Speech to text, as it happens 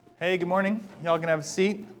Hey, good morning. Y'all can have a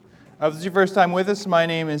seat. If this is your first time with us, my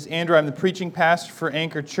name is Andrew. I'm the preaching pastor for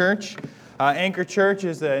Anchor Church. Anchor Church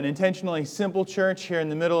is an intentionally simple church here in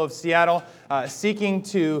the middle of Seattle, seeking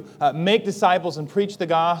to make disciples and preach the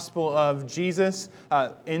gospel of Jesus.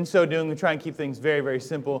 In so doing, we try and keep things very, very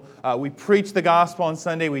simple. We preach the gospel on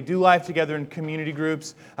Sunday. We do life together in community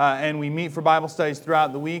groups, and we meet for Bible studies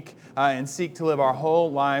throughout the week and seek to live our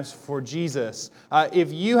whole lives for Jesus.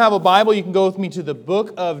 If you have a Bible, you can go with me to the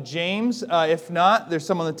book of James. If not, there's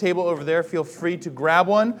some on the table over there. Feel free to grab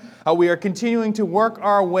one. We are continuing to work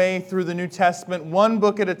our way through the New Testament, one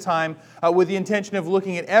book at a time, with the intention of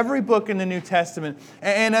looking at every book in the New Testament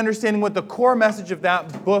and understanding what the core message of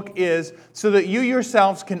that book is so that you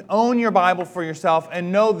yourselves can own your Bible for yourself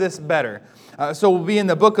and know this better. So we'll be in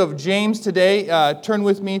the book of James today. Turn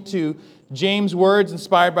with me to James' words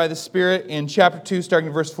inspired by the Spirit in chapter 2, starting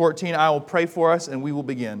in verse 14. I will pray for us and we will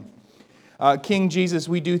begin. King Jesus,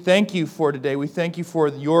 we do thank you for today. We thank you for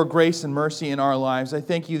your grace and mercy in our lives. I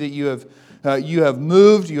thank you that you have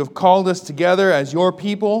moved, you have called us together as your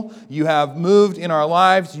people. You have moved in our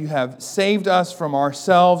lives. You have saved us from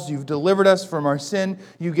ourselves. You've delivered us from our sin.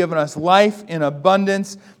 You've given us life in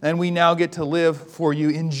abundance. And we now get to live for you,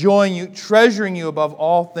 enjoying you, treasuring you above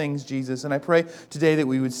all things, Jesus. And I pray today that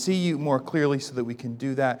we would see you more clearly so that we can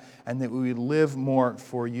do that and that we would live more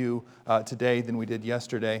for you today than we did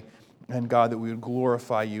yesterday. And God, that we would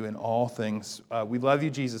glorify you in all things. We love you,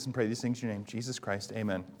 Jesus, and pray these things in your name. Jesus Christ,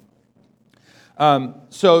 amen.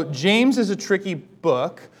 So James is a tricky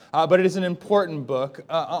book, but it is an important book.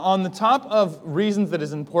 On the top of reasons that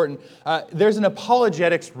is important, there's an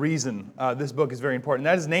apologetics reason this book is very important.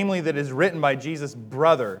 That is namely that it is written by Jesus'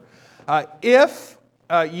 brother. If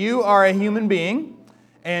you are a human being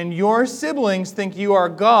and your siblings think you are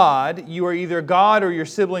God, you are either God or your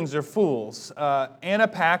siblings are fools. Anna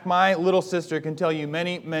Pack, my little sister, can tell you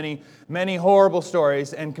many, many, many horrible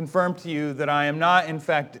stories and confirm to you that I am not, in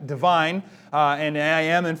fact, divine, and I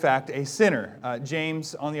am, in fact, a sinner.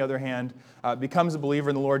 James, on the other hand, becomes a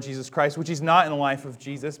believer in the Lord Jesus Christ, which he's not in the life of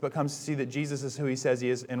Jesus, but comes to see that Jesus is who he says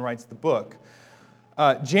he is and writes the book.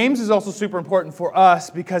 James is also super important for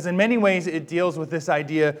us because in many ways it deals with this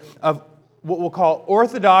idea of what we'll call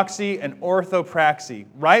orthodoxy and orthopraxy,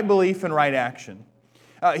 right belief and right action.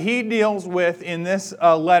 He deals with, in this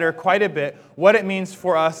letter, quite a bit, what it means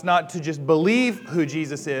for us not to just believe who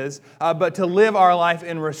Jesus is, but to live our life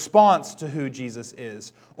in response to who Jesus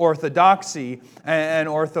is. Orthodoxy and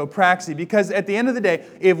orthopraxy. Because at the end of the day,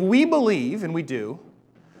 if we believe, and we do,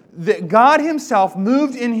 that God himself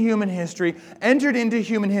moved in human history, entered into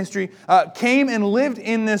human history, came and lived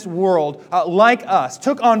in this world like us,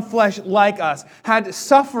 took on flesh like us, had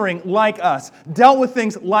suffering like us, dealt with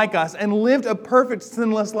things like us, and lived a perfect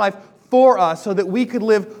sinless life for us so that we could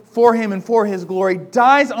live for him and for his glory,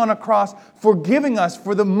 dies on a cross, forgiving us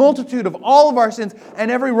for the multitude of all of our sins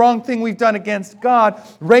and every wrong thing we've done against God,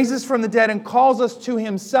 raises from the dead and calls us to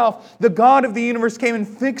himself. The God of the universe came and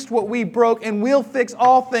fixed what we broke and will fix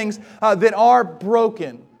all things that are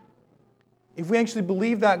broken. If we actually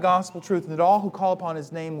believe that gospel truth and that all who call upon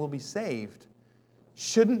his name will be saved,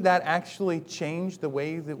 shouldn't that actually change the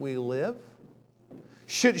way that we live?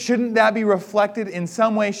 Shouldn't that be reflected in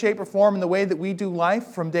some way, shape, or form in the way that we do life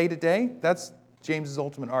from day to day? That's James's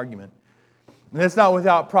ultimate argument. And that's not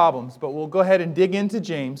without problems, but we'll go ahead and dig into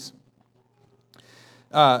James,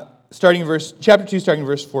 chapter 2, starting in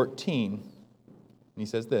verse 14. And he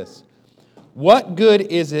says this: "What good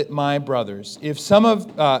is it, my brothers, if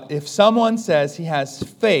someone says he has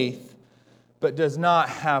faith but does not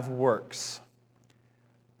have works?"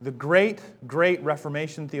 The great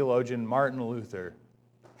Reformation theologian Martin Luther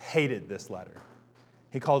hated this letter.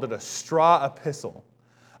 He called it a straw epistle.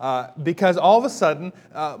 Because all of a sudden,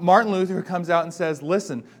 Martin Luther comes out and says,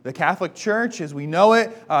 listen, the Catholic Church, as we know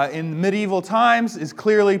it in medieval times, is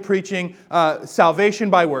clearly preaching salvation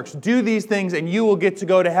by works. Do these things and you will get to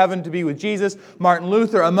go to heaven to be with Jesus. Martin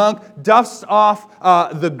Luther, a monk, dusts off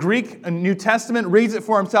the Greek New Testament, reads it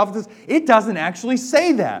for himself, and says, it doesn't actually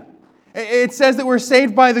say that. It says that we're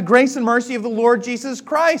saved by the grace and mercy of the Lord Jesus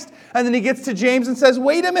Christ. And then he gets to James and says,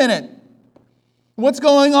 wait a minute. What's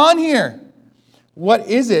going on here? What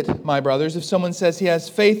is it, my brothers, if someone says he has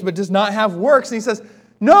faith but does not have works? And he says,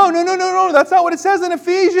 no, that's not what it says in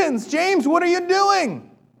Ephesians. James, what are you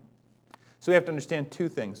doing? So we have to understand two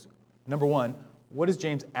things. Number one, what is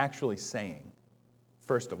James actually saying,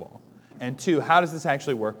 first of all? And two, how does this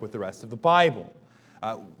actually work with the rest of the Bible?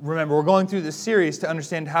 Remember, we're going through this series to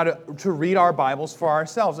understand how to read our Bibles for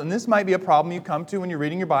ourselves. And this might be a problem you come to when you're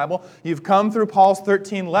reading your Bible. You've come through Paul's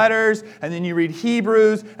 13 letters, and then you read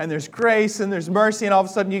Hebrews, and there's grace, and there's mercy, and all of a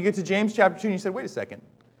sudden you get to James chapter 2, and you say, wait a second.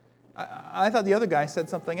 I thought the other guy said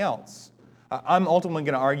something else. I'm ultimately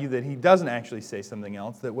going to argue that he doesn't actually say something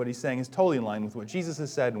else, that what he's saying is totally in line with what Jesus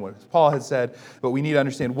has said and what Paul has said, but we need to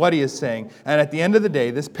understand what he is saying. And at the end of the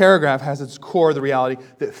day, this paragraph has its core the reality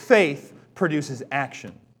that faith produces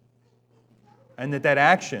action, and that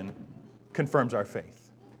action confirms our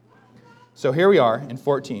faith. So here we are in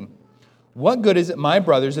 14. What good is it, my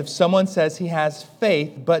brothers, if someone says he has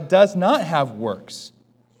faith but does not have works?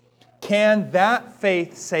 Can that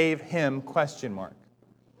faith save him? ?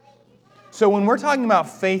 So when we're talking about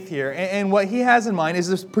faith here, and what he has in mind is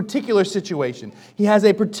this particular situation. He has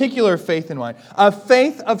a particular faith in mind. A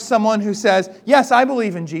faith of someone who says, yes, I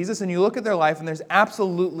believe in Jesus, and you look at their life and there's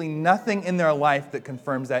absolutely nothing in their life that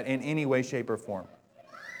confirms that in any way, shape, or form.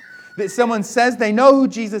 That someone says they know who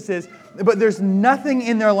Jesus is, but there's nothing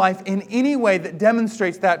in their life in any way that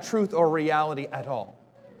demonstrates that truth or reality at all.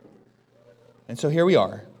 And so here we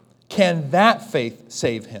are. Can that faith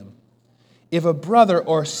save him? If a brother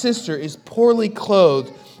or sister is poorly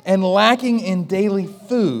clothed and lacking in daily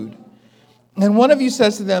food, and one of you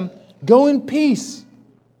says to them, go in peace,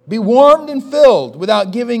 be warmed and filled,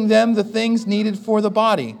 without giving them the things needed for the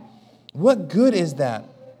body, what good is that?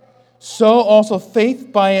 So also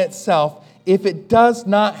faith by itself, if it does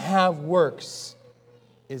not have works,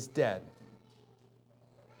 is dead.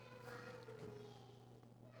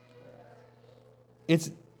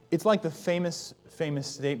 It's like the famous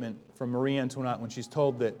statement from Marie Antoinette when she's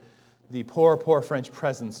told that the poor French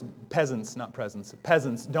peasants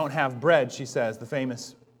don't have bread, she says, the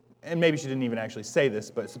famous, and maybe she didn't even actually say this,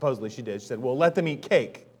 but supposedly she did. She said, well, let them eat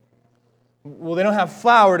cake. Well, they don't have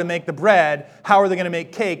flour to make the bread. How are they going to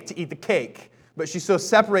make cake to eat the cake? But she's so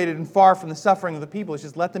separated and far from the suffering of the people, she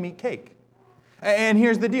says, let them eat cake. And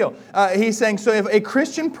here's the deal. He's saying, so if a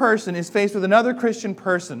Christian person is faced with another Christian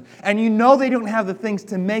person, and you know they don't have the things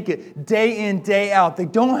to make it day in, day out, they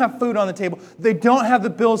don't have food on the table, they don't have the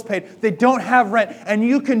bills paid, they don't have rent, and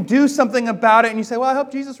you can do something about it, and you say, well, I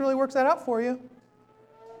hope Jesus really works that out for you.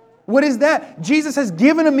 What is that? Jesus has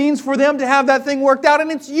given a means for them to have that thing worked out,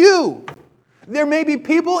 and it's you. There may be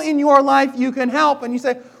people in your life you can help, and you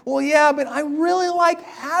say, well, yeah, but I really like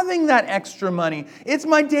having that extra money. It's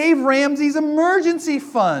my Dave Ramsey's emergency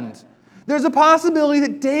fund. There's a possibility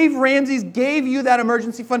that Dave Ramsey's gave you that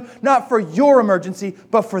emergency fund, not for your emergency,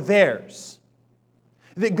 but for theirs.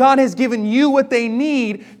 That God has given you what they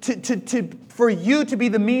need for you to be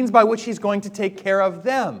the means by which He's going to take care of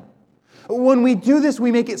them. When we do this,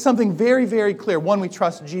 we make it something very, very clear. One, we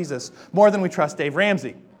trust Jesus more than we trust Dave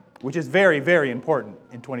Ramsey, which is very, very important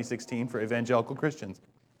in 2016 for evangelical Christians.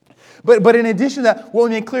 But in addition to that, what we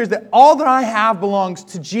make clear is that all that I have belongs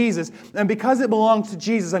to Jesus, and because it belongs to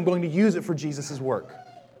Jesus, I'm going to use it for Jesus' work.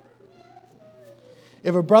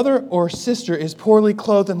 If a brother or sister is poorly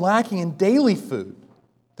clothed and lacking in daily food,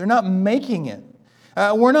 they're not making it.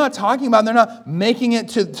 We're not talking about they're not making it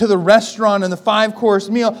to the restaurant and the 5-course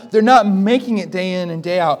meal. They're not making it day in and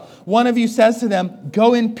day out. One of you says to them,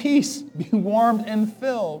 go in peace, be warmed and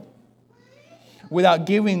filled, without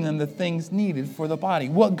giving them the things needed for the body.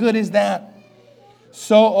 What good is that?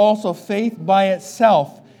 So also faith by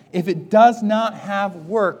itself, if it does not have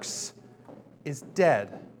works, is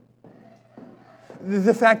dead.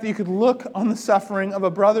 The fact that you could look on the suffering of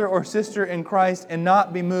a brother or sister in Christ and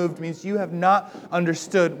not be moved means you have not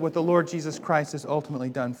understood what the Lord Jesus Christ has ultimately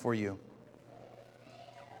done for you.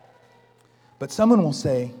 But someone will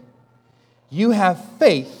say, you have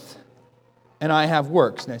faith and I have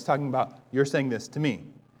works. Now he's talking about, you're saying this to me.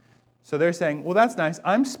 So they're saying, well, that's nice.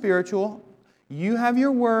 I'm spiritual. You have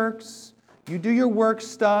your works. You do your works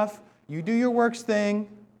stuff. You do your works thing.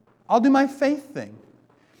 I'll do my faith thing.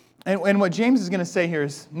 And what James is going to say here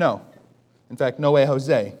is, no. In fact, no way,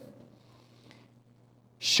 Jose.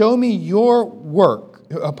 Show me your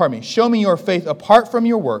faith apart from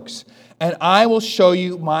your works, and I will show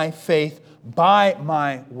you my faith by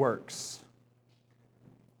my works.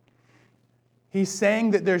 He's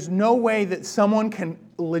saying that there's no way that someone can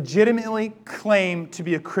legitimately claim to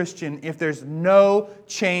be a Christian if there's no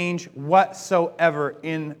change whatsoever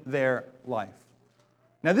in their life.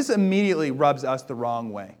 Now, this immediately rubs us the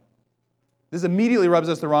wrong way. This immediately rubs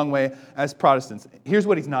us the wrong way as Protestants. Here's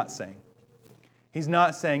what he's not saying. He's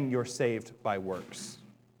not saying you're saved by works.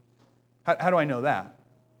 How do I know that?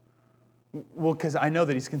 Well, because I know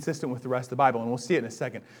that he's consistent with the rest of the Bible, and we'll see it in a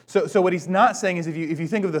second. So what he's not saying is if you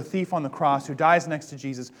think of the thief on the cross who dies next to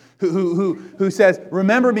Jesus, who says,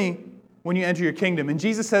 remember me when you enter your kingdom. And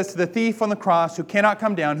Jesus says to the thief on the cross who cannot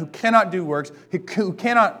come down, who cannot do works, who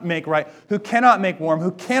cannot make right, who cannot make warm,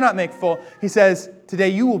 who cannot make full, he says, today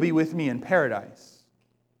you will be with me in paradise.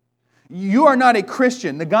 You are not a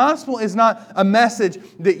Christian. The gospel is not a message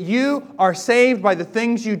that you are saved by the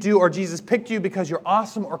things you do or Jesus picked you because you're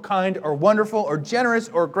awesome or kind or wonderful or generous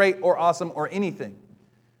or great or awesome or anything.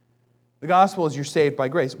 The gospel is you're saved by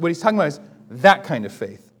grace. What he's talking about is that kind of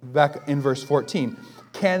faith. Back in verse 14.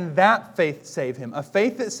 Can that faith save him? A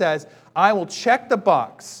faith that says, I will check the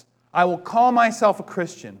box. I will call myself a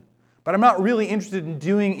Christian, but I'm not really interested in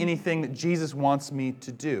doing anything that Jesus wants me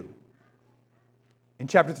to do. In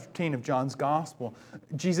chapter 13 of John's Gospel,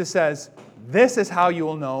 Jesus says, this is how you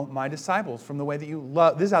will know my disciples, from the way that you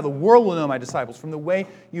love. This is how the world will know my disciples, from the way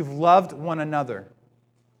you've loved one another.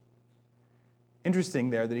 Interesting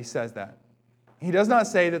there that he says that. He does not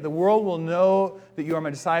say that the world will know that you are my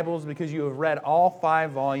disciples because you have read all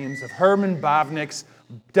 5 volumes of Herman Bavinck's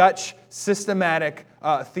Dutch systematic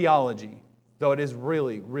theology, though it is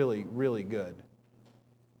really, really, really good.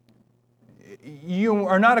 You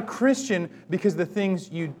are not a Christian because of the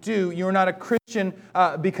things you do. You are not a Christian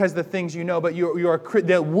because of the things you know, but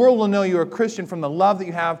the world will know you're a Christian from the love that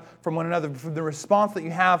you have from one another, from the response that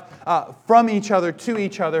you have from each other to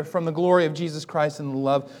each other, from the glory of Jesus Christ and the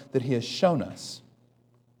love that He has shown us.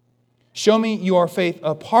 Show me your faith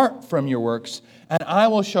apart from your works, and I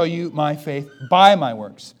will show you my faith by my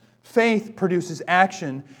works. Faith produces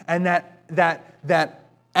action, and that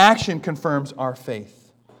action confirms our faith.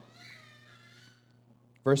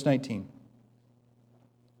 Verse 19.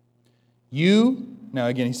 Now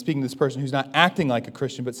again, he's speaking to this person who's not acting like a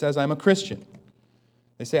Christian, but says, I'm a Christian.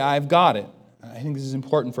 They say, I've got it. I think this is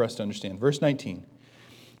important for us to understand. Verse 19.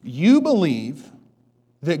 You believe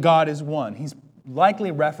that God is one. He's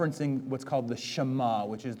likely referencing what's called the Shema,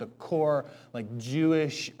 which is the core,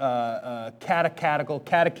 Jewish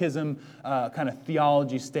catechism kind of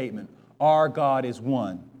theology statement. Our God is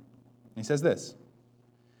one. And he says this.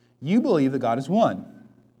 You believe that God is one.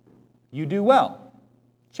 You do well.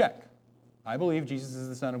 Check. I believe Jesus is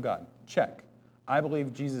the Son of God. Check. I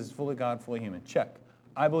believe Jesus is fully God, fully human. Check.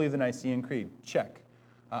 I believe the Nicene Creed. Check.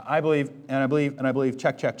 I believe, and I believe, and I believe.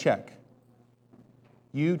 Check, check, check.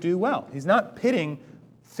 You do well. He's not pitting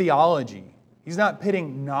theology. He's not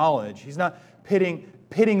pitting knowledge. He's not pitting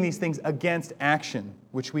these things against action,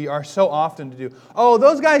 which we are so often to do. Oh,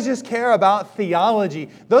 those guys just care about theology.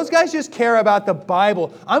 Those guys just care about the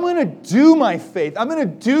Bible. I'm going to do my faith. I'm going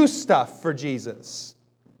to do stuff for Jesus.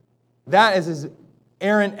 That is as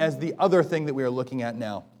errant as the other thing that we are looking at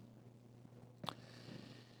now.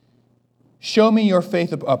 Show me your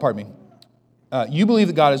faith. You believe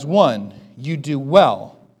that God is one. You do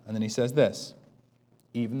well. And then he says this.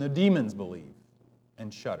 Even the demons believe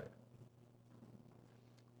and shudder.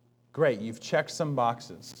 Great, you've checked some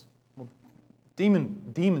boxes. Well,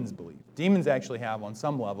 demons believe. Demons actually have, on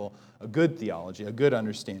some level, a good theology, a good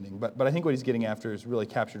understanding. But I think what he's getting after is really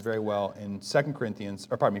captured very well in 1 Corinthians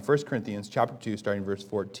chapter 2, starting verse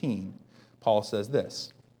 14. Paul says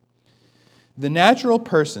this. The natural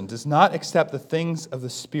person does not accept the things of the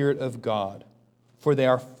Spirit of God, for they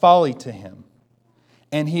are folly to him.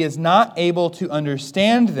 And he is not able to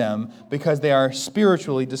understand them because they are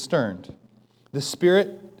spiritually discerned. The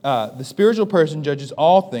spiritual person judges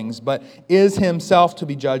all things, but is himself to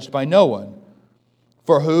be judged by no one.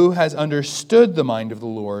 For who has understood the mind of the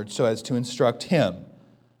Lord so as to instruct him?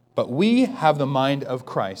 But we have the mind of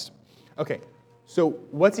Christ. Okay, so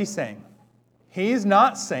what's he saying? He's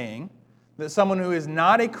not saying that someone who is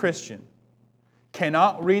not a Christian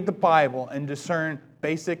cannot read the Bible and discern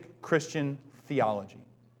basic Christian theology.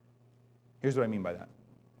 Here's what I mean by that.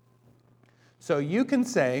 So you can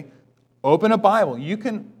say, open a Bible. You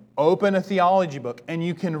can open a theology book and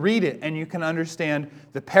you can read it and you can understand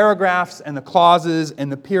the paragraphs and the clauses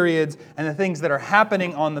and the periods and the things that are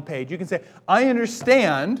happening on the page. You can say, I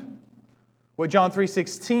understand what John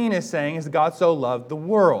 3:16 is saying is God so loved the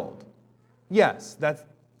world. Yes, that's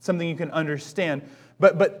something you can understand.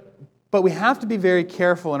 But we have to be very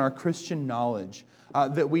careful in our Christian knowledge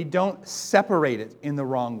that we don't separate it in the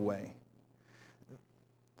wrong way.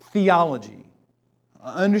 Theology,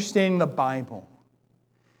 understanding the Bible,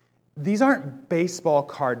 these aren't baseball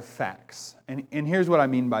card facts. And here's what I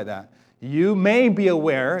mean by that. You may be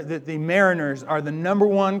aware that the Mariners are the number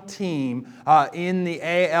 1 team in the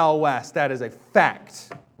AL West. That is a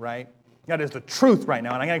fact, right? That is the truth right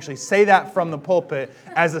now. And I can actually say that from the pulpit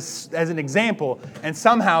as an example. And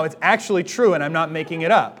somehow it's actually true and I'm not making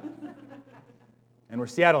it up. And we're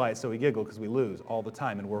Seattleites, so we giggle because we lose all the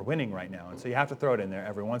time. And we're winning right now. And so you have to throw it in there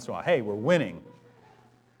every once in a while. Hey, we're winning.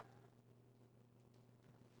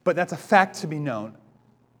 But that's a fact to be known.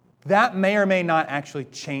 That may or may not actually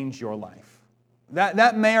change your life.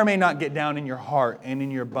 That may or may not get down in your heart and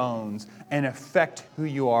in your bones and affect who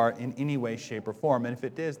you are in any way, shape, or form. And if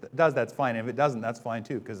it does, that's fine. And if it doesn't, that's fine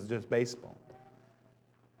too, because it's just baseball.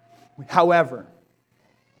 However,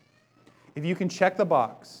 if you can check the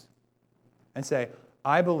box and say,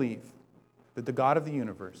 I believe that the God of the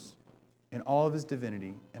universe, in all of His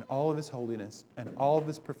divinity, and all of His holiness, and all of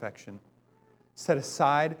His perfection, set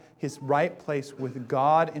aside His right place with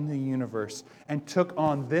God in the universe and took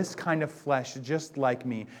on this kind of flesh just like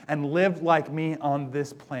me and lived like me on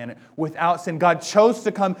this planet without sin. God chose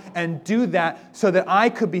to come and do that so that I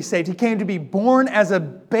could be saved. He came to be born as a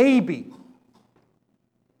baby.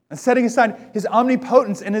 And setting aside His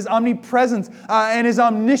omnipotence and His omnipresence and His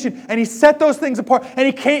omniscience. And He set those things apart. And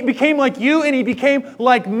He became like you and He became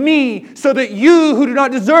like me so that you who do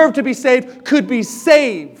not deserve to be saved could be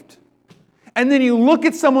saved. And then you look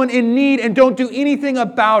at someone in need and don't do anything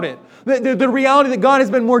about it. The reality that God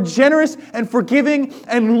has been more generous and forgiving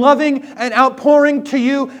and loving and outpouring to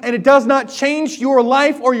you, and it does not change your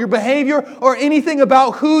life or your behavior or anything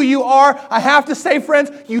about who you are. I have to say,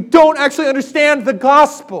 friends, you don't actually understand the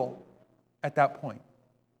gospel at that point.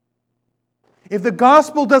 If the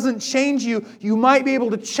gospel doesn't change you, you might be able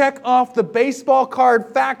to check off the baseball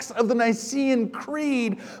card facts of the Nicene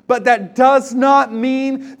Creed, but that does not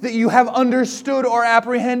mean that you have understood or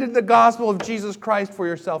apprehended the gospel of Jesus Christ for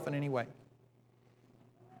yourself in any way.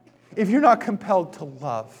 If you're not compelled to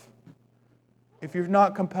love, if you're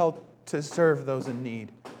not compelled to serve those in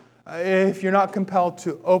need, if you're not compelled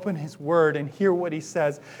to open His Word and hear what He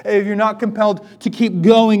says, if you're not compelled to keep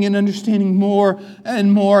going and understanding more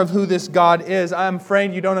and more of who this God is, I'm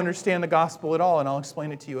afraid you don't understand the gospel at all, and I'll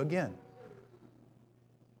explain it to you again.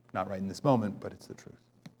 Not right in this moment, but it's the truth.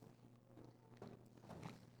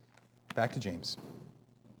 Back to James.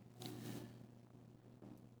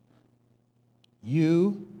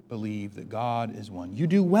 You believe that God is one. You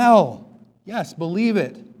do well. Yes, believe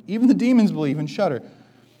it. Even the demons believe and shudder.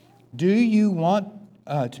 Do you want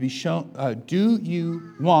to be shown,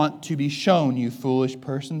 you foolish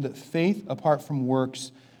person, that faith apart from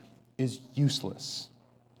works is useless?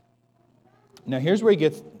 Now here's where it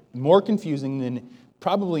gets more confusing than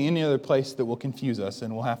probably any other place that will confuse us,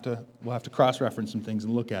 and we'll have to cross-reference some things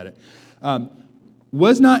and look at it.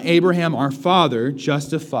 Was not Abraham our father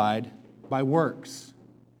justified by works?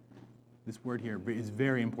 This word here is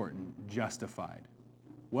very important, justified.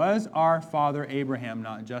 Was our father Abraham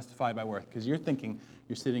not justified by works? Because you're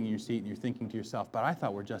sitting in your seat and you're thinking to yourself, but I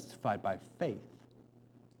thought we're justified by faith.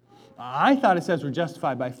 I thought it says we're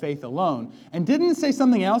justified by faith alone. And didn't it say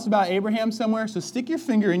something else about Abraham somewhere? So stick your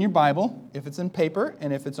finger in your Bible, if it's in paper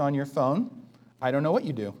and if it's on your phone. I don't know what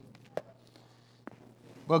you do.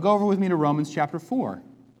 Well, go over with me to Romans chapter 4.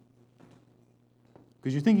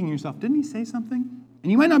 Because you're thinking to yourself, didn't he say something?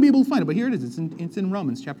 And you might not be able to find it, but here it is. It's in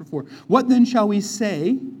Romans chapter 4. What then shall we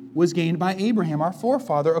say was gained by Abraham, our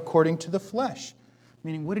forefather, according to the flesh?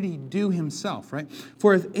 Meaning, what did he do himself, right?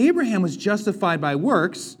 For if Abraham was justified by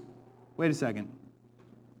works... Wait a second.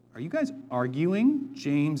 Are you guys arguing,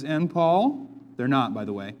 James and Paul? They're not, by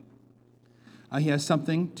the way. He has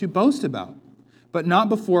something to boast about, but not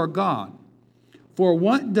before God. For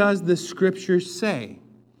what does the Scripture say?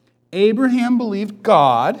 Abraham believed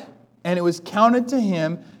God, and it was counted to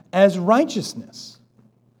him as righteousness.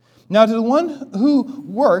 Now, to the one who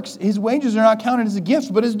works, his wages are not counted as a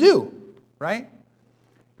gift, but as due, right?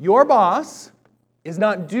 Your boss is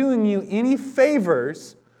not doing you any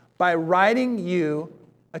favors by writing you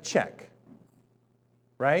a check,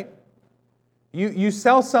 right? You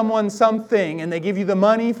sell someone something and they give you the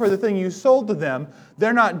money for the thing you sold to them.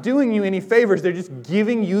 They're not doing you any favors. They're just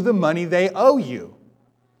giving you the money they owe you.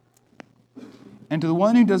 And to the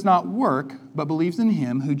one who does not work, but believes in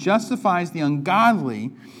Him, who justifies the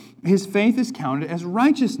ungodly, his faith is counted as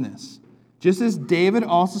righteousness. Just as David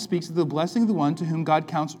also speaks of the blessing of the one to whom God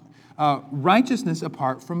counts righteousness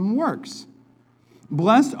apart from works.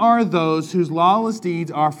 Blessed are those whose lawless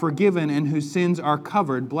deeds are forgiven and whose sins are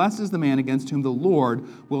covered. Blessed is the man against whom the Lord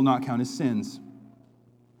will not count his sins.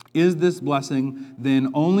 Is this blessing then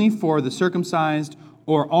only for the circumcised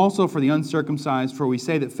or also for the uncircumcised? For we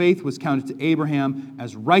say that faith was counted to Abraham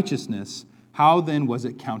as righteousness. How then was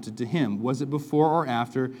it counted to him? Was it before or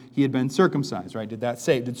after he had been circumcised? Right?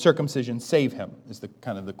 Did circumcision save him? Is the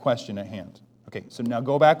kind of the question at hand. Okay, so now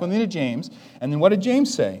go back with me to James. And then what did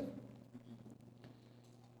James say?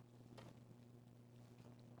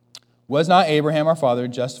 Was not Abraham our father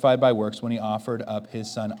justified by works when he offered up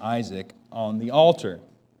his son Isaac on the altar?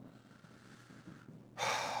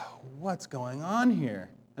 What's going on here?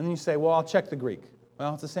 And then you say, well, I'll check the Greek.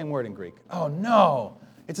 Well, it's the same word in Greek. Oh, no.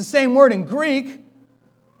 It's the same word in Greek.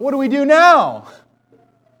 What do we do now?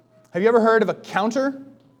 Have you ever heard of a counter?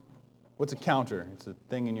 What's a counter? It's a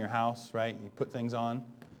thing in your house, right? You put things on.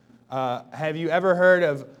 Have you ever heard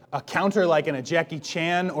of a counter like in a Jackie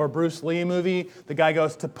Chan or Bruce Lee movie? The guy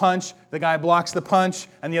goes to punch, the guy blocks the punch,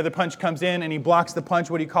 and the other punch comes in and he blocks the punch.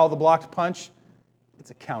 What do you call the blocked punch? It's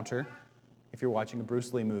a counter if you're watching a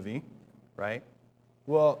Bruce Lee movie, right?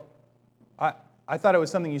 Well, I thought it was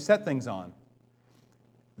something you set things on.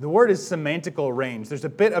 The word is semantical range. There's a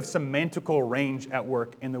bit of semantical range at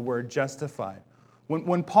work in the word justified.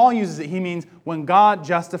 When Paul uses it, he means when God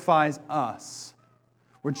justifies us.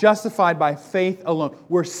 We're justified by faith alone.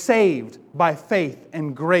 We're saved by faith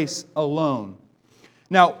and grace alone.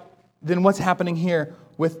 Now, then what's happening here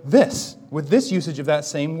with this usage of that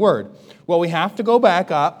same word? Well, we have to go back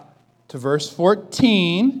up to verse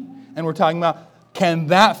 14, and we're talking about, can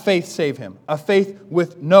that faith save him? A faith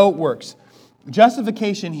with no works.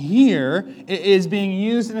 Justification here is being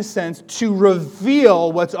used in a sense to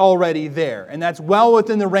reveal what's already there. And that's well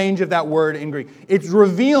within the range of that word in Greek. It's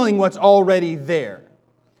revealing what's already there.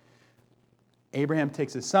 Abraham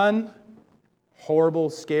takes his son,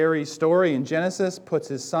 horrible, scary story in Genesis, puts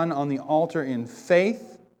his son on the altar in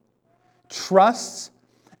faith, trusts,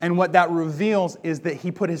 and what that reveals is that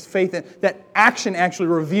he put his faith in. That action actually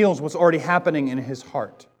reveals what's already happening in his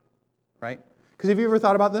heart. Right? Because have you ever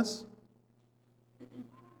thought about this?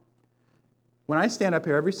 When I stand up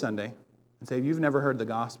here every Sunday and say, you've never heard the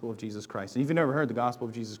gospel of Jesus Christ, and if you've never heard the gospel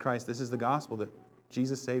of Jesus Christ, this is the gospel that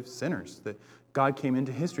Jesus saves sinners, that God came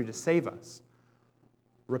into history to save us.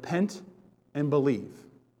 Repent and believe.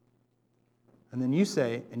 And then you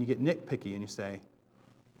say, and you get nitpicky, and you say,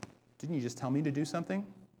 didn't you just tell me to do something?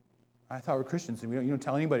 I thought we're Christians, and you don't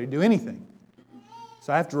tell anybody to do anything.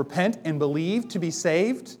 So I have to repent and believe to be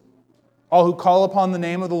saved? All who call upon the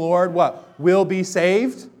name of the Lord, what? Will be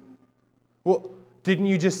saved? Well, didn't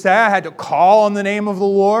you just say I had to call on the name of the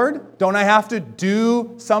Lord? Don't I have to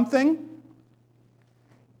do something?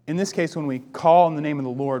 In this case, when we call on the name of the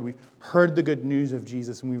Lord, we've heard the good news of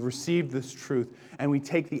Jesus and we've received this truth, and we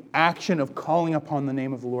take the action of calling upon the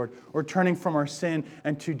name of the Lord or turning from our sin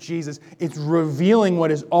and to Jesus. It's revealing what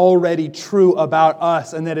is already true about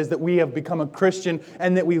us, and that is that we have become a Christian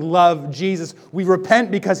and that we love Jesus. We repent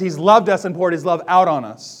because He's loved us and poured His love out on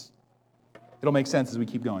us. It'll make sense as we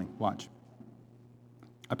keep going. Watch.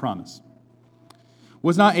 I promise.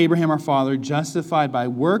 Was not Abraham our father justified by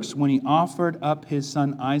works when he offered up his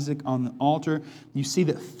son Isaac on the altar? You see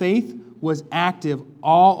that faith was active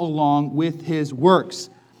all along with his works.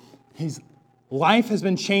 His life has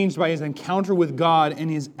been changed by his encounter with God, and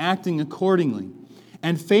he is acting accordingly.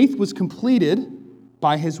 And faith was completed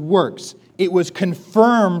by his works. It was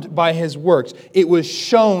confirmed by his works. It was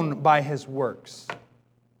shown by his works.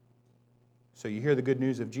 So you hear the good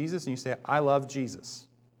news of Jesus and you say, I love Jesus.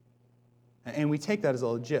 And we take that as a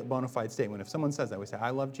legit, bona fide statement. If someone says that, we say, I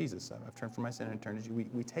love Jesus. I've turned from my sin and turned to you.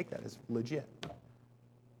 We take that as legit.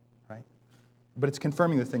 Right? But it's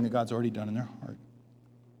confirming the thing that God's already done in their heart.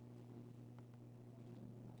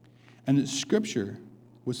 And the scripture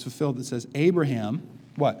was fulfilled that says, Abraham,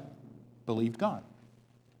 what? Believed God.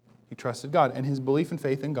 He trusted God. And his belief and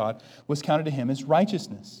faith in God was counted to him as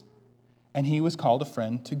righteousness. And he was called a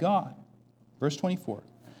friend to God. Verse 24.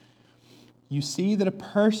 You see that a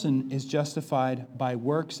person is justified by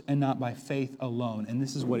works and not by faith alone. And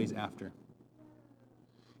this is what he's after.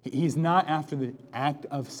 He's not after the act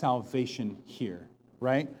of salvation here,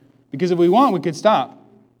 right? Because if we want, we could stop.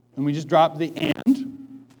 And we just drop the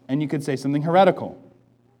and you could say something heretical.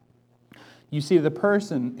 You see, the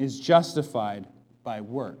person is justified by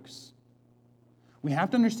works. We have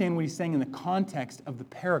to understand what he's saying in the context of the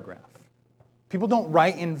paragraph. People don't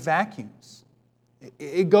write in vacuums.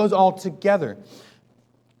 It goes all together.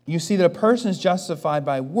 You see that a person is justified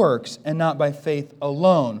by works and not by faith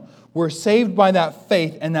alone. We're saved by that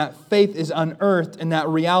faith, and that faith is unearthed, and that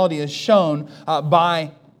reality is shown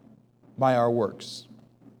by our works.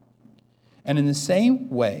 And in the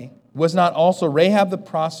same way, was not also Rahab the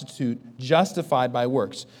prostitute justified by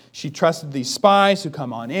works? She trusted these spies who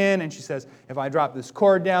come on in, and she says, if I drop this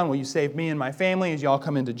cord down, will you save me and my family as you all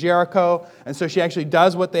come into Jericho? And so she actually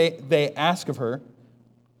does what they ask of her,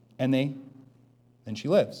 and then she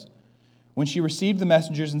lives. When she received the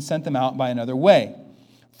messengers and sent them out by another way.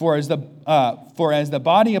 For as the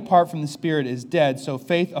body apart from the spirit is dead, so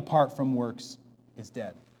faith apart from works is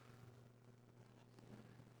dead.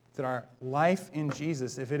 That our life in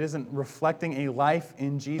Jesus, if it isn't reflecting a life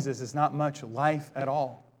in Jesus, is not much life at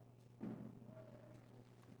all.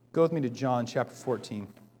 Go with me to John chapter 14.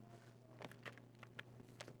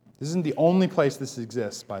 This isn't the only place this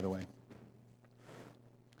exists, by the way.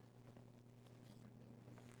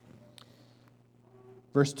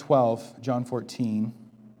 Verse 12, John 14.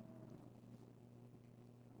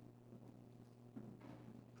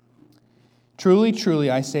 Truly,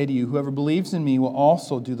 truly, I say to you, whoever believes in me will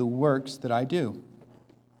also do the works that I do.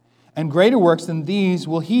 And greater works than these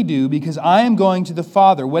will he do, because I am going to the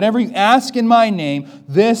Father. Whatever you ask in my name,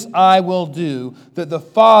 this I will do, that the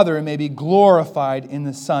Father may be glorified in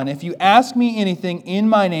the Son. If you ask me anything in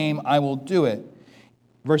my name, I will do it.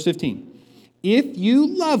 Verse 15. If you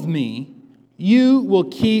love me, you will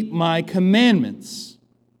keep my commandments.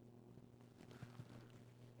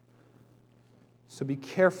 So be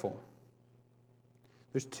careful.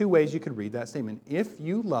 There's two ways you could read that statement. If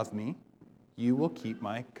you love me, you will keep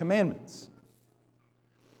my commandments.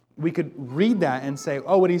 We could read that and say,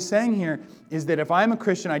 oh, what he's saying here is that if I'm a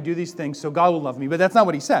Christian, I do these things, so God will love me. But that's not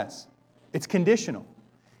what he says. It's conditional.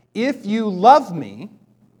 If you love me,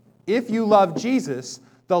 if you love Jesus,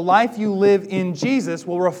 the life you live in Jesus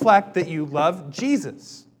will reflect that you love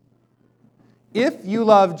Jesus. If you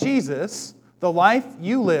love Jesus, the life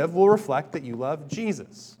you live will reflect that you love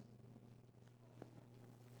Jesus.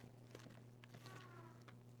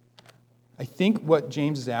 I think what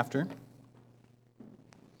James is after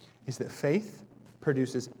is that faith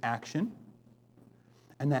produces action,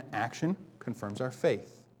 and that action confirms our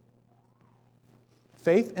faith.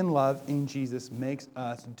 Faith and love in Jesus makes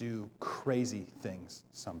us do crazy things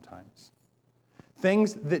sometimes.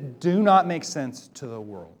 Things that do not make sense to the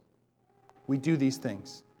world. We do these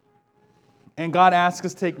things. And God asks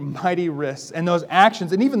us to take mighty risks, and those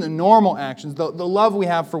actions, and even the normal actions, the love we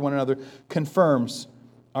have for one another, confirms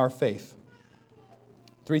our faith.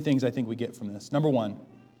 Three things I think we get from this. Number one,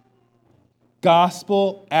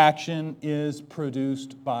 gospel action is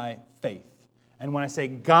produced by faith. And when I say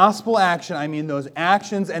gospel action, I mean those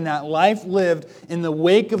actions and that life lived in the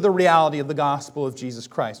wake of the reality of the gospel of Jesus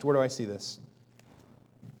Christ. Where do I see this?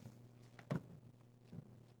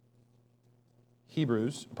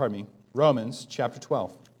 Romans chapter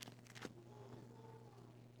 12.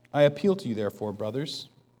 I appeal to you, therefore, brothers.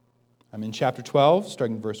 I'm in chapter 12,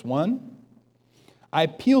 starting verse 1. I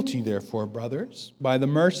appeal to you, therefore, brothers, by the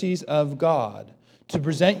mercies of God, to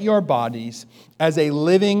present your bodies as a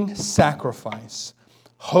living sacrifice,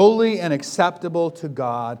 holy and acceptable to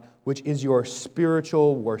God, which is your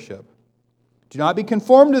spiritual worship. Do not be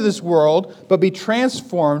conformed to this world, but be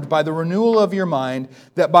transformed by the renewal of your mind,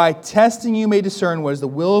 that by testing you may discern what is the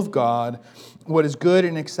will of God, what is good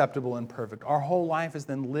and acceptable and perfect. Our whole life is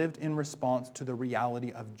then lived in response to the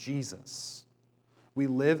reality of Jesus. We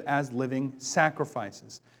live as living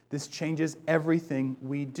sacrifices. This changes everything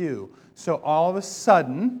we do. So all of a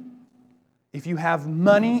sudden, if you have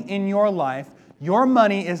money in your life, your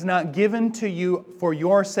money is not given to you for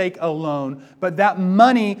your sake alone, but that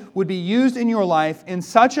money would be used in your life in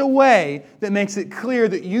such a way that makes it clear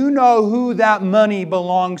that you know who that money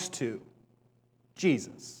belongs to.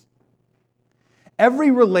 Jesus.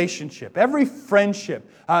 Every relationship, every friendship,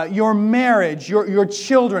 your marriage, your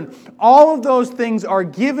children, all of those things are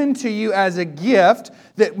given to you as a gift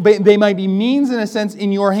that they might be means, in a sense,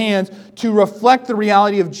 in your hands to reflect the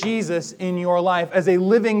reality of Jesus in your life as a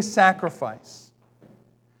living sacrifice.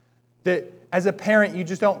 That as a parent, you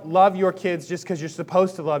just don't love your kids just because you're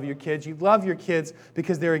supposed to love your kids. You love your kids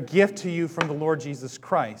because they're a gift to you from the Lord Jesus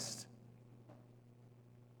Christ.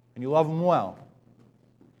 And you love them well.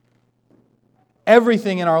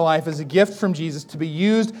 Everything in our life is a gift from Jesus to be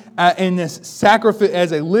used in this sacrifice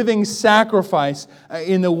as a living sacrifice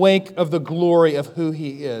in the wake of the glory of who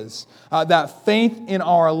He is. That faith in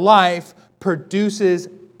our life produces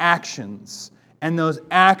actions, and those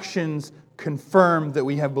actions confirm that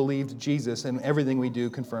we have believed Jesus, and everything we do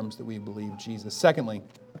confirms that we believe Jesus. Secondly,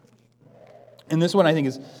 and this one I think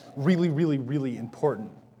is really, really, really important.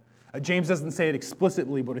 James doesn't say it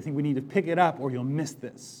explicitly, but I think we need to pick it up or you'll miss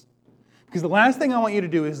this. Because the last thing I want you to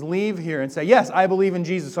do is leave here and say, yes, I believe in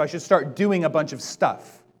Jesus, so I should start doing a bunch of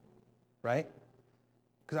stuff. Right?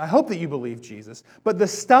 Because I hope that you believe Jesus. But the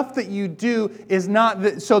stuff that you do is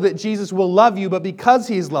not so that Jesus will love you, but because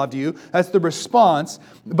He's loved you. That's the response.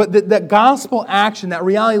 But that gospel action, that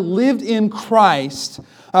reality lived in Christ,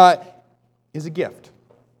 is a gift.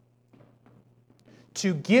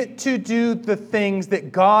 To get to do the things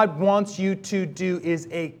that God wants you to do is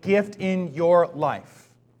a gift in your life.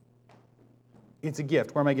 It's a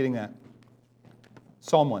gift. Where am I getting that?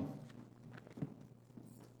 Psalm 1.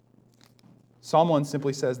 Psalm 1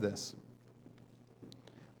 simply says this.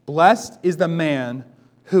 Blessed is the man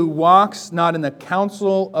who walks not in the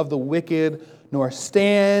counsel of the wicked, nor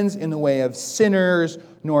stands in the way of sinners,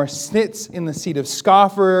 nor sits in the seat of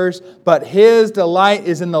scoffers, but his delight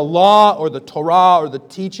is in the law or the Torah or the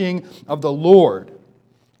teaching of the Lord.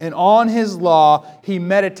 and on His law he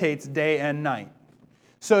meditates day and night.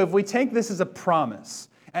 So if we take this as a promise,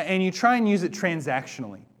 and you try and use it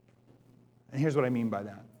transactionally, and here's what I mean by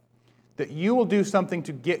that. That you will do something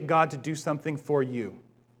to get God to do something for you.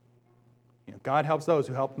 God helps those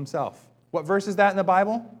who help Himself. What verse is that in the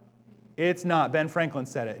Bible? It's not. Ben Franklin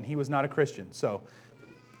said it, and he was not a Christian. So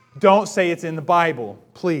don't say it's in the Bible,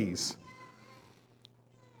 please.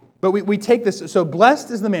 But we take this, so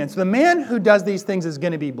blessed is the man. So the man who does these things is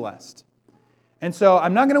going to be blessed. And so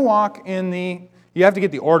I'm not going to walk in the, you have to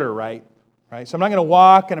get the order right? So I'm not going to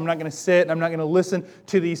walk, and I'm not going to sit, and I'm not going to listen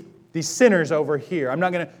to these sinners over here. I'm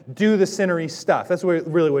not going to do the sinnery stuff. That's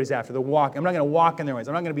really what he's after, the walk. I'm not going to walk in their ways.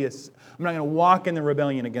 I'm not going to walk in the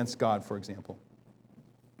rebellion against God, for example.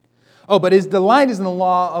 Oh, but his delight is in the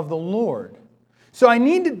law of the Lord. So I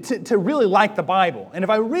need to really like the Bible. And if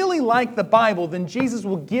I really like the Bible, then Jesus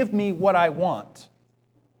will give me what I want.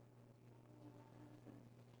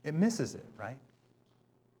 It misses it, right?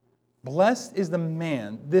 Blessed is the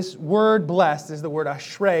man. This word blessed is the word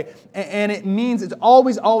ashrei, and it means it's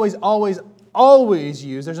always, always, always, always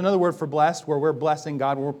used. There's another word for blessed where we're blessing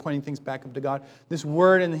God, where we're pointing things back up to God. This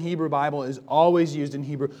word in the Hebrew Bible is always used in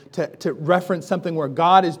Hebrew to reference something where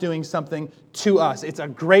God is doing something to us. It's a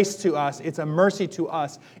grace to us. It's a mercy to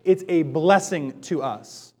us. It's a blessing to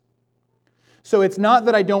us. So it's not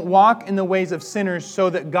that I don't walk in the ways of sinners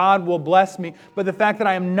so that God will bless me, but the fact that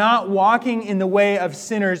I am not walking in the way of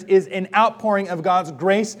sinners is an outpouring of God's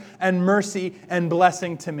grace and mercy and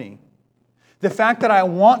blessing to me. The fact that I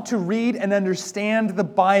want to read and understand the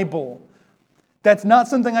Bible, that's not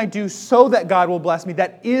something I do so that God will bless me.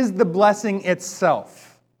 That is the blessing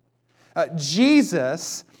itself.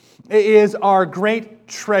 Jesus is our great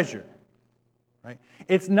treasure.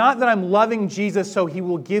 It's not that I'm loving Jesus so He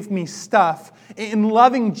will give me stuff. In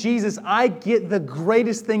loving Jesus, I get the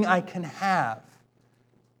greatest thing I can have.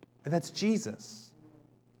 And that's Jesus.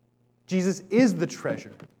 Jesus is the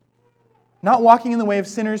treasure. Not walking in the way of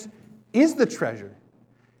sinners is the treasure.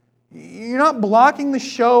 You're not blocking the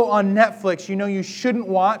show on Netflix you know you shouldn't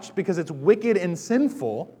watch because it's wicked and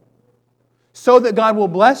sinful so that God will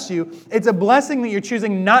bless you. It's a blessing that you're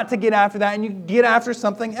choosing not to get after that and you get after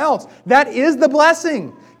something else. That is the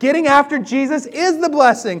blessing. Getting after Jesus is the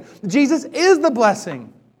blessing. Jesus is the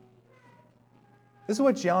blessing. This is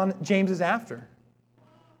what James is after.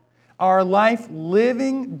 Our life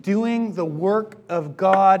living, doing the work of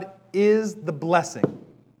God is the blessing.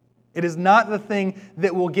 It is not the thing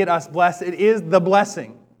that will get us blessed. It is the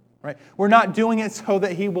blessing. Right? We're not doing it so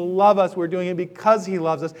that He will love us. We're doing it because He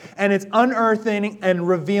loves us. And it's unearthing and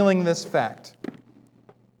revealing this fact.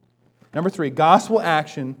 Number 3, gospel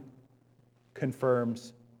action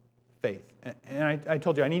confirms faith. And I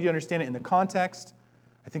told you, I need you to understand it in the context.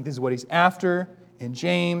 I think this is what he's after in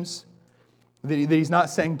James. That he's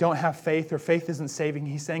not saying don't have faith or faith isn't saving.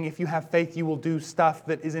 He's saying if you have faith, you will do stuff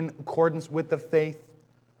that is in accordance with the faith.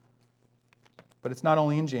 But it's not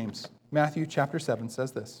only in James. Matthew chapter 7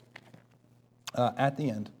 says this at the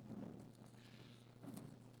end.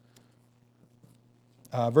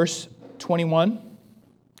 Verse 21.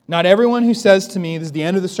 Not everyone who says to me, this is the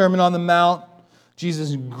end of the Sermon on the Mount,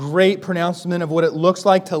 Jesus' great pronouncement of what it looks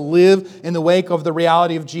like to live in the wake of the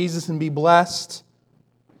reality of Jesus and be blessed.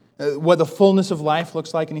 What the fullness of life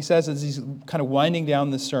looks like. And he says as he's kind of winding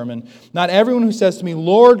down this sermon, not everyone who says to me,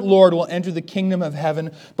 Lord, Lord, will enter the kingdom of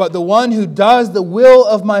heaven, but the one who does the will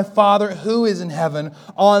of my Father who is in heaven.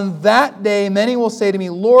 On that day, many will say to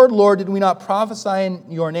me, Lord, Lord, did we not prophesy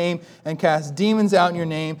in your name and cast demons out in your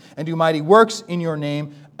name and do mighty works in your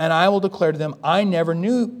name? And I will declare to them, I never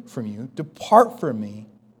knew from you. Depart from me,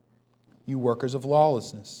 you workers of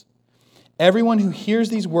lawlessness. Everyone who hears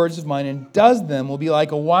these words of mine and does them will be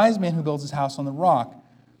like a wise man who builds his house on the rock.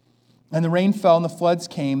 And the rain fell, and the floods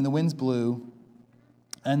came, and the winds blew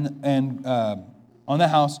and on the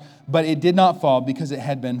house, but it did not fall because it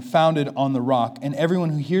had been founded on the rock. And everyone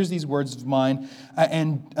who hears these words of mine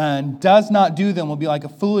and does not do them will be like a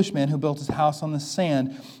foolish man who built his house on the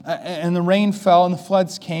sand. And the rain fell, and the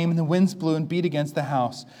floods came, and the winds blew and beat against the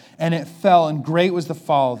house. And it fell, and great was the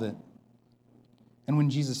fall of it. And when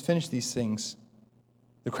Jesus finished these things,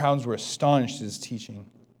 the crowds were astonished at his teaching,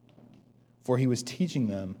 for he was teaching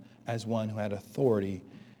them as one who had authority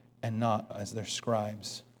and not as their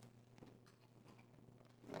scribes.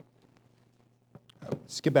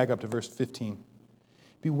 Skip back up to verse 15.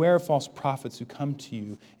 Beware of false prophets who come to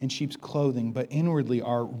you in sheep's clothing, but inwardly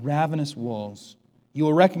are ravenous wolves. You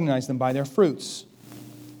will recognize them by their fruits.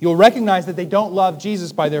 You will recognize that they don't love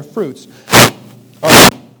Jesus by their fruits.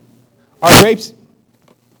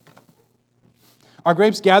 Are Are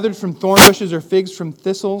grapes gathered from thorn bushes or figs from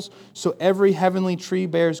thistles? So every heavenly tree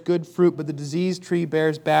bears good fruit, but the diseased tree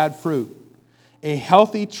bears bad fruit. A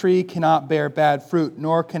healthy tree cannot bear bad fruit,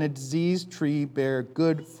 nor can a diseased tree bear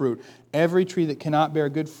good fruit. Every tree that cannot bear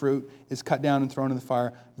good fruit is cut down and thrown in the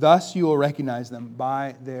fire. Thus you will recognize them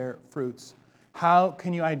by their fruits. How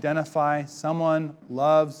can you identify someone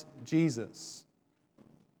loves Jesus?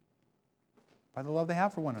 By the love they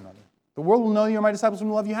have for one another. The world will know you are my disciples from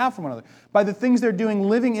the love you have for one another. By the things they're doing,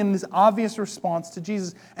 living in this obvious response to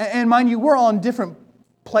Jesus. And mind you, we're all in different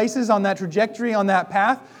places on that trajectory, on that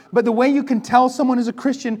path. But the way you can tell someone is a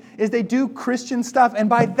Christian is they do Christian stuff. And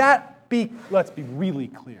by that, let's be really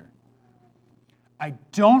clear. I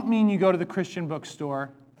don't mean you go to the Christian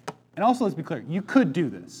bookstore. And also, let's be clear, you could do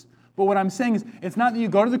this. But what I'm saying is, it's not that you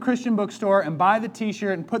go to the Christian bookstore and buy the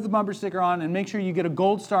t-shirt and put the bumper sticker on and make sure you get a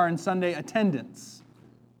gold star in Sunday attendance.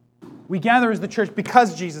 We gather as the church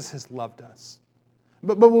because Jesus has loved us.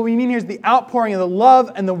 But what we mean here is the outpouring of the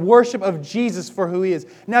love and the worship of Jesus for who He is.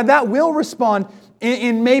 Now that will respond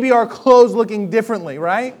in maybe our clothes looking differently,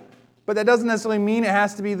 right? But that doesn't necessarily mean it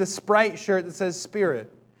has to be the Sprite shirt that says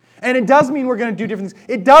Spirit. And it does mean we're going to do different things.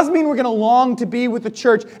 It does mean we're going to long to be with the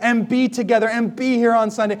church and be together and be here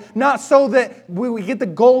on Sunday. Not so that we get the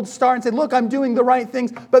gold star and say, look, I'm doing the right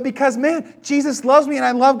things. But because, man, Jesus loves me and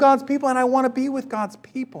I love God's people and I want to be with God's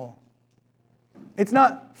people. It's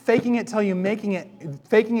not faking it till you make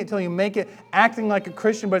it, acting like a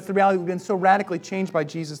Christian, but it's the reality we've been so radically changed by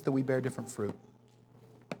Jesus that we bear different fruit.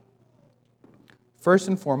 First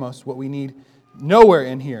and foremost, what we need, nowhere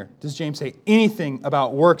in here does James say anything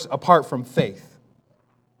about works apart from faith.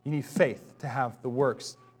 You need faith to have the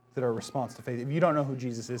works that are a response to faith. If you don't know who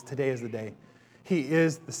Jesus is, today is the day. He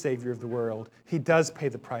is the Savior of the world. He does pay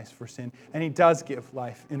the price for sin, and He does give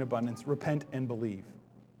life in abundance. Repent and believe.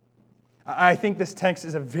 I think this text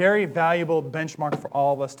is a very valuable benchmark for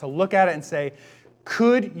all of us to look at it and say,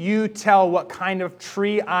 could you tell what kind of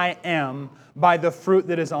tree I am by the fruit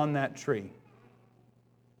that is on that tree?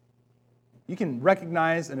 You can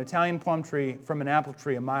recognize an Italian plum tree from an apple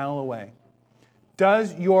tree a mile away.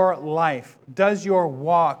 Does your life, does your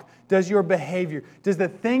walk, does your behavior, does the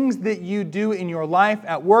things that you do in your life,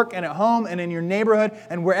 at work and at home and in your neighborhood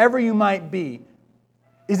and wherever you might be,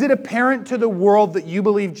 is it apparent to the world that you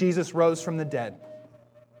believe Jesus rose from the dead?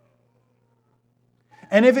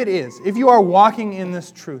 And if it is, if you are walking in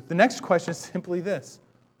this truth, the next question is simply this.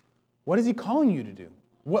 What is He calling you to do?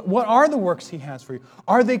 What are the works He has for you?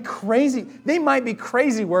 Are they crazy? They might be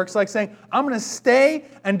crazy works like saying, I'm going to stay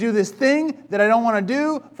and do this thing that I don't want to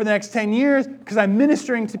do for the next 10 years because I'm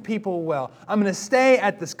ministering to people well. I'm going to stay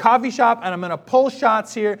at this coffee shop and I'm going to pull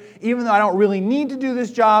shots here even though I don't really need to do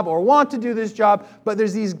this job or want to do this job. But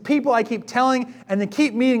there's these people I keep telling and they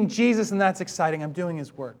keep meeting Jesus and that's exciting. I'm doing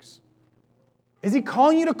His works. Is He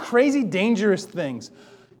calling you to crazy, dangerous things?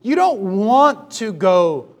 You don't want to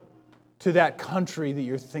go to that country that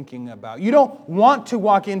you're thinking about. You don't want to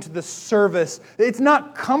walk into the service. It's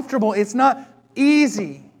not comfortable. It's not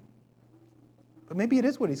easy. But maybe it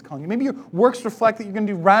is what He's calling you. Maybe your works reflect that you're going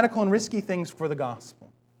to do radical and risky things for the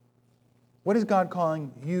gospel. What is God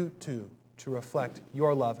calling you to reflect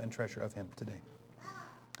your love and treasure of Him today?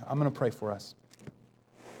 I'm going to pray for us.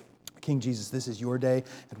 King Jesus, this is your day,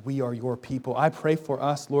 and we are your people. I pray for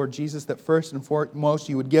us, Lord Jesus, that first and foremost,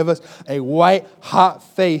 you would give us a white-hot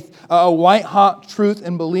faith, a white-hot truth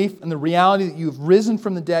and belief in the reality that you've risen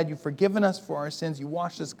from the dead, you've forgiven us for our sins, you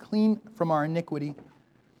washed us clean from our iniquity.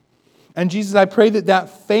 And Jesus, I pray that that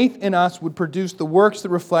faith in us would produce the works that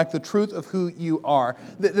reflect the truth of who you are.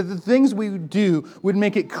 That the things we do would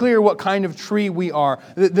make it clear what kind of tree we are.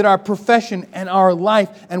 That our profession and our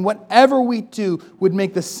life and whatever we do would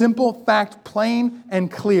make the simple fact plain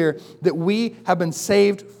and clear that we have been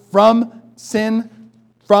saved from sin,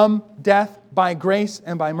 from death, by grace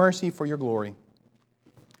and by mercy for your glory.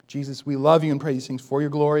 Jesus, we love you and pray these things for your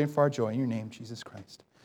glory and for our joy. In your name, Jesus Christ.